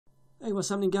Hey, what's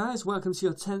happening guys? Welcome to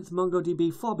your 10th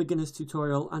MongoDB For Beginners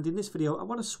tutorial, and in this video I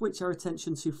want to switch our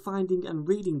attention to finding and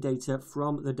reading data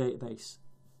from the database.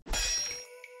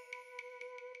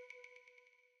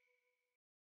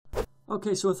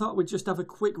 Okay, so I thought we'd just have a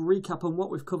quick recap on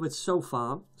what we've covered so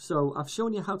far. So I've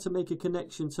shown you how to make a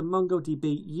connection to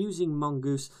MongoDB using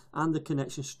Mongoose and the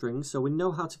connection string, so we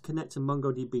know how to connect to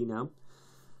MongoDB now.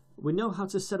 We know how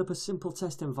to set up a simple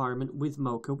test environment with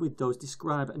Mocha with those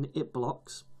describe and it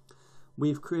blocks.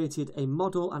 We've created a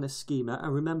model and a schema,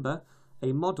 and remember,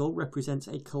 a model represents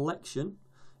a collection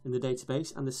in the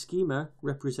database and the schema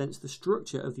represents the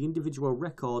structure of the individual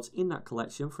records in that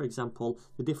collection, for example,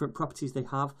 the different properties they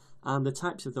have and the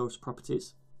types of those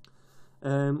properties.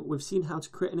 We've seen how to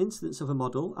create an instance of a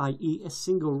model, i.e. a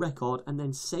single record, and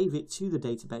then save it to the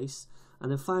database.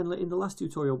 And then finally, in the last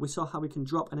tutorial, we saw how we can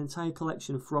drop an entire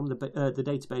collection from the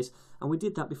database, and we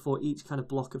did that before each kind of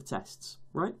block of tests,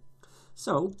 right?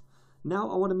 So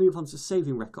now I want to move on to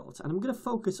saving records, and I'm going to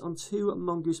focus on two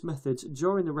Mongoose methods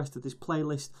during the rest of this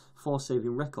playlist for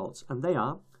saving records, and they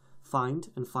are find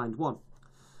and findOne.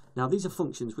 Now these are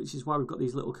functions, which is why we've got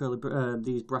these little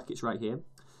these brackets right here,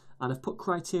 and I've put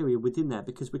criteria within there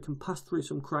because we can pass through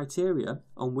some criteria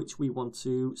on which we want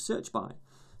to search by.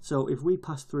 So if we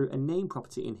pass through a name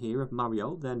property in here of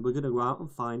Mario, then we're going to go out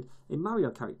and find a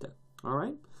Mario character. All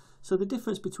right. So the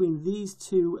difference between these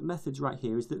two methods right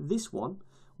here is that this one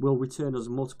will return us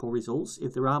multiple results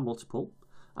if there are multiple,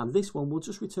 and this one will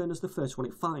just return us the first one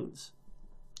it finds.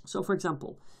 So for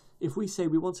example, if we say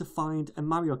we want to find a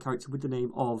Mario character with the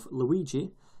name of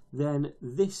Luigi, then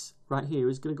this right here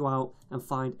is going to go out and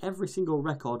find every single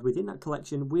record within that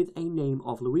collection with a name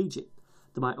of Luigi.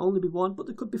 There might only be one, but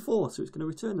there could be four, so it's going to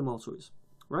return them all to us,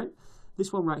 right?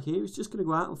 This one right here is just going to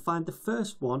go out and find the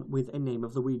first one with a name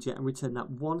of Luigi and return that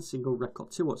one single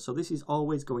record to us. So this is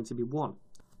always going to be one.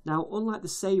 Now, unlike the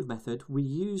save method, we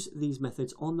use these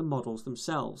methods on the models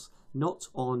themselves, not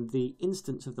on the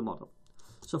instance of the model.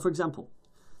 So for example,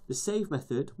 the save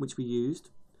method, which we used,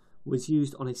 was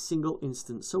used on a single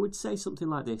instance. So we'd say something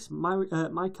like this: my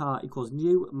car equals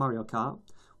new Mario car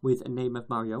with a name of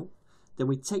Mario. Then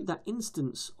we'd take that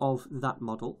instance of that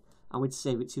model and we'd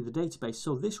save it to the database.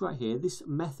 So this right here, this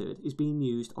method is being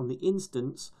used on the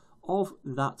instance of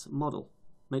that model.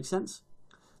 Make sense?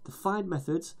 The find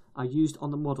methods are used on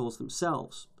the models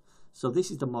themselves. So this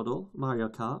is the model, Mario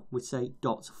Kart. We say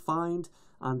 .find,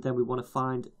 and then we want to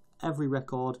find every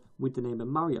record with the name of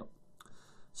Mario.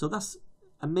 So that's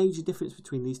a major difference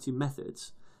between these two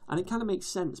methods. And it kind of makes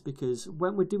sense because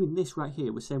when we're doing this right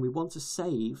here, we're saying we want to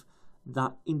save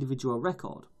that individual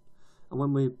record. And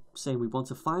when we're saying we want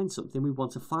to find something, we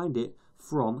want to find it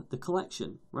from the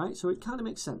collection, right? So it kind of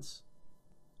makes sense.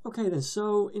 Okay then,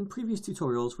 so in previous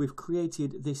tutorials we've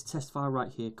created this test file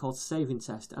right here called saving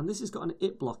test, and this has got an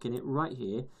it block in it right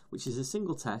here, which is a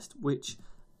single test which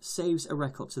saves a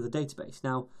record to the database.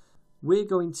 Now we're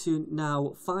going to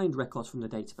now find records from the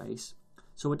database,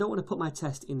 so I don't want to put my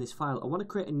test in this file. I want to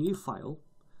create a new file,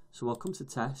 so I'll come to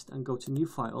test and go to new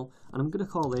file, and I'm going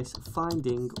to call this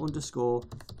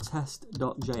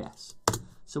finding_test.js.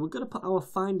 So we're going to put our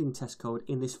finding test code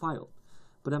in this file.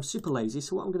 But I'm super lazy,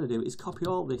 so what I'm going to do is copy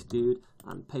all this dude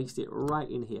and paste it right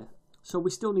in here. So we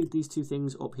still need these two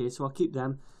things up here, so I'll keep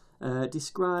them.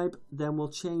 Describe, then we'll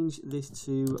change this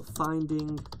to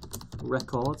finding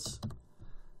records.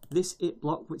 This it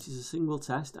block, which is a single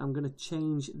test, I'm going to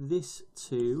change this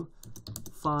to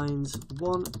finds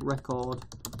one record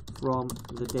from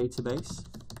the database.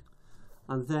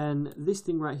 And then this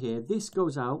thing right here, this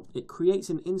goes out, it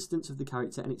creates an instance of the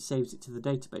character and it saves it to the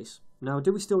database. Now,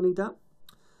 do we still need that?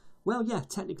 Well, yeah,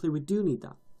 technically we do need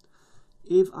that.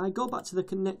 If I go back to the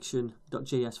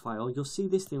connection.js file, you'll see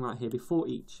this thing right here before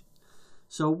each.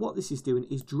 So what this is doing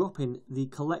is dropping the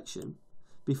collection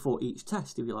before each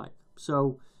test, if you like.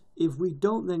 So if we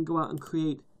don't then go out and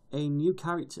create a new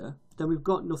character, then we've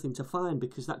got nothing to find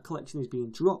because that collection is being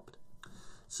dropped.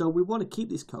 So we want to keep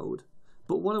this code,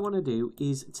 but what I want to do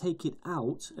is take it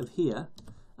out of here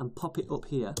and pop it up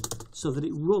here so that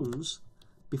it runs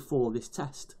before this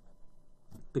test,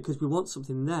 because we want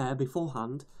something there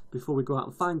beforehand before we go out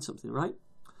and find something, right?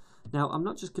 Now I'm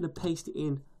not just going to paste it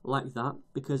in like that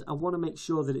because I want to make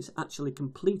sure that it's actually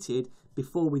completed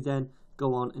before we then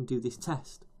go on and do this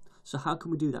test. So how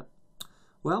can we do that?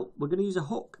 Well, we're going to use a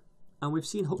hook, and we've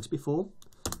seen hooks before.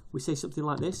 We say something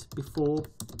like this: before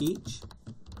each,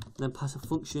 and then pass a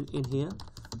function in here,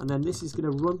 and then this is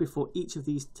going to run before each of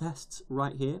these tests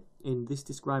right here in this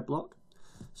describe block.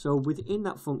 So within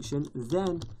that function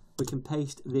then we can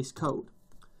paste this code.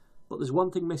 But there's one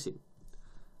thing missing.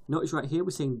 Notice right here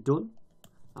we're saying done.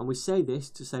 And we say this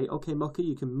to say, okay, Mocha,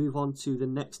 you can move on to the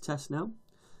next test now.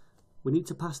 We need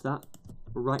to pass that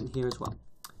right in here as well.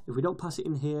 If we don't pass it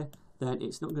in here, then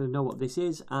it's not going to know what this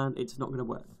is and it's not going to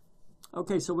work.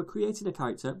 Okay, so we're creating a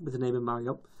character with the name of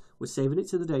Mario. We're saving it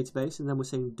to the database and then we're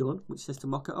saying done, which says to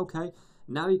Mocha, okay,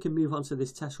 now you can move on to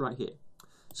this test right here.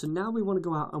 So now we want to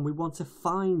go out and we want to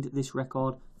find this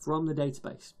record from the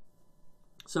database.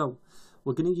 So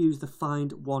we're going to use the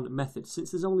findOne method.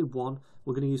 Since there's only one,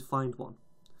 we're going to use findOne.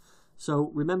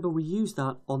 So remember, we use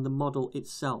that on the model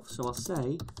itself. So I'll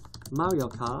say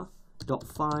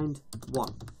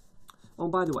MarioCar.findOne. Oh,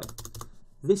 by the way,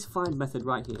 this find method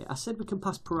right here, I said we can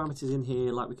pass parameters in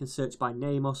here, like we can search by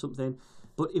name or something,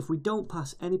 but if we don't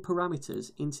pass any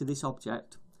parameters into this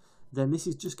object, then this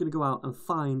is just going to go out and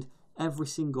find every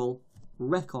single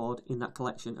record in that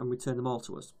collection and return them all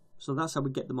to us. So that's how we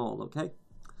get them all, okay?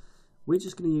 We're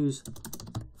just going to use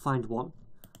findOne,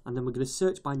 and then we're going to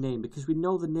search by name because we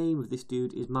know the name of this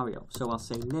dude is Mario. So I'll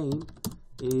say name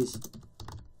is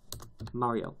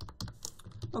Mario.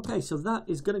 Okay, so that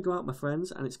is going to go out, my friends,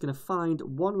 and it's going to find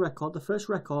one record, the first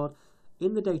record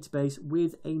in the database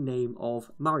with a name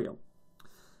of Mario.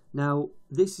 Now,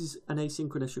 this is an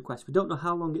asynchronous request. We don't know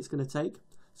how long it's going to take,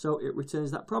 so it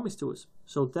returns that promise to us.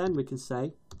 So then we can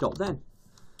say .then.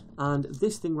 And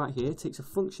this thing right here takes a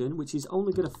function which is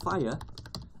only going to fire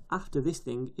after this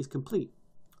thing is complete,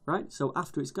 right? So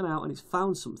after it's gone out and it's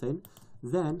found something,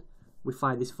 then we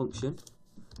fire this function,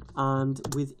 and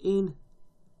within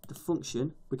the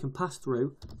function we can pass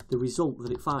through the result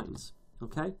that it finds,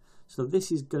 okay? So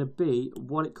this is going to be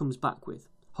what it comes back with,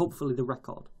 hopefully the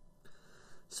record.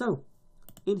 So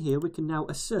in here we can now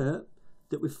assert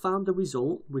that we've found the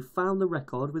result, we've found the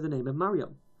record with the name of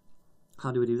Mario.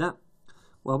 How do we do that?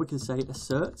 Well, we can say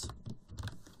assert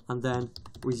and then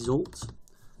result,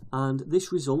 and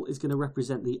this result is going to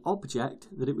represent the object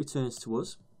that it returns to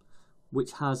us,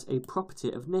 which has a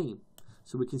property of name.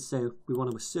 So we can say we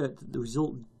want to assert that the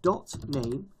result dot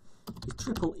name is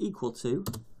triple equal to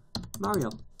Mario.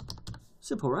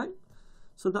 Simple, right?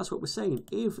 So that's what we're saying.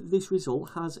 If this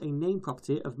result has a name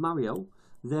property of Mario,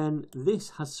 then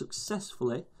this has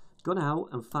successfully gone out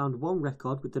and found one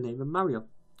record with the name of Mario.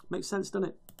 Makes sense, doesn't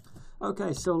it?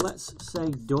 Okay, so let's say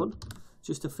done,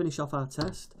 just to finish off our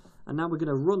test. And now we're going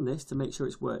to run this to make sure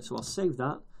it's worked. So I'll save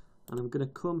that, and I'm going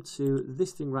to come to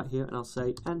this thing right here, and I'll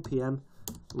say npm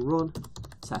run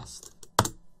test.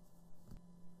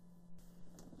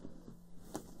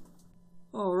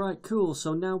 Alright, cool.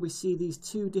 So now we see these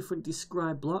two different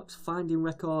describe blocks, finding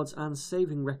records and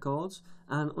saving records,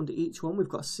 and under each one we've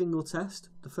got a single test.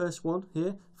 The first one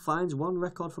here finds one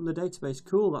record from the database.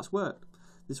 Cool, that's worked.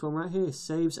 This one right here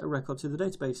saves a record to the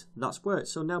database. That's worked.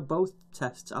 So now both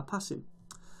tests are passing.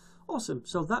 Awesome.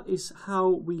 So that is how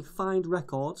we find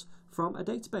records from a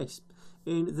database.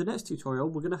 In the next tutorial,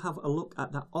 we're going to have a look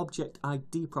at that object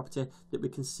ID property that we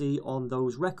can see on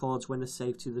those records when they're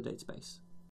saved to the database.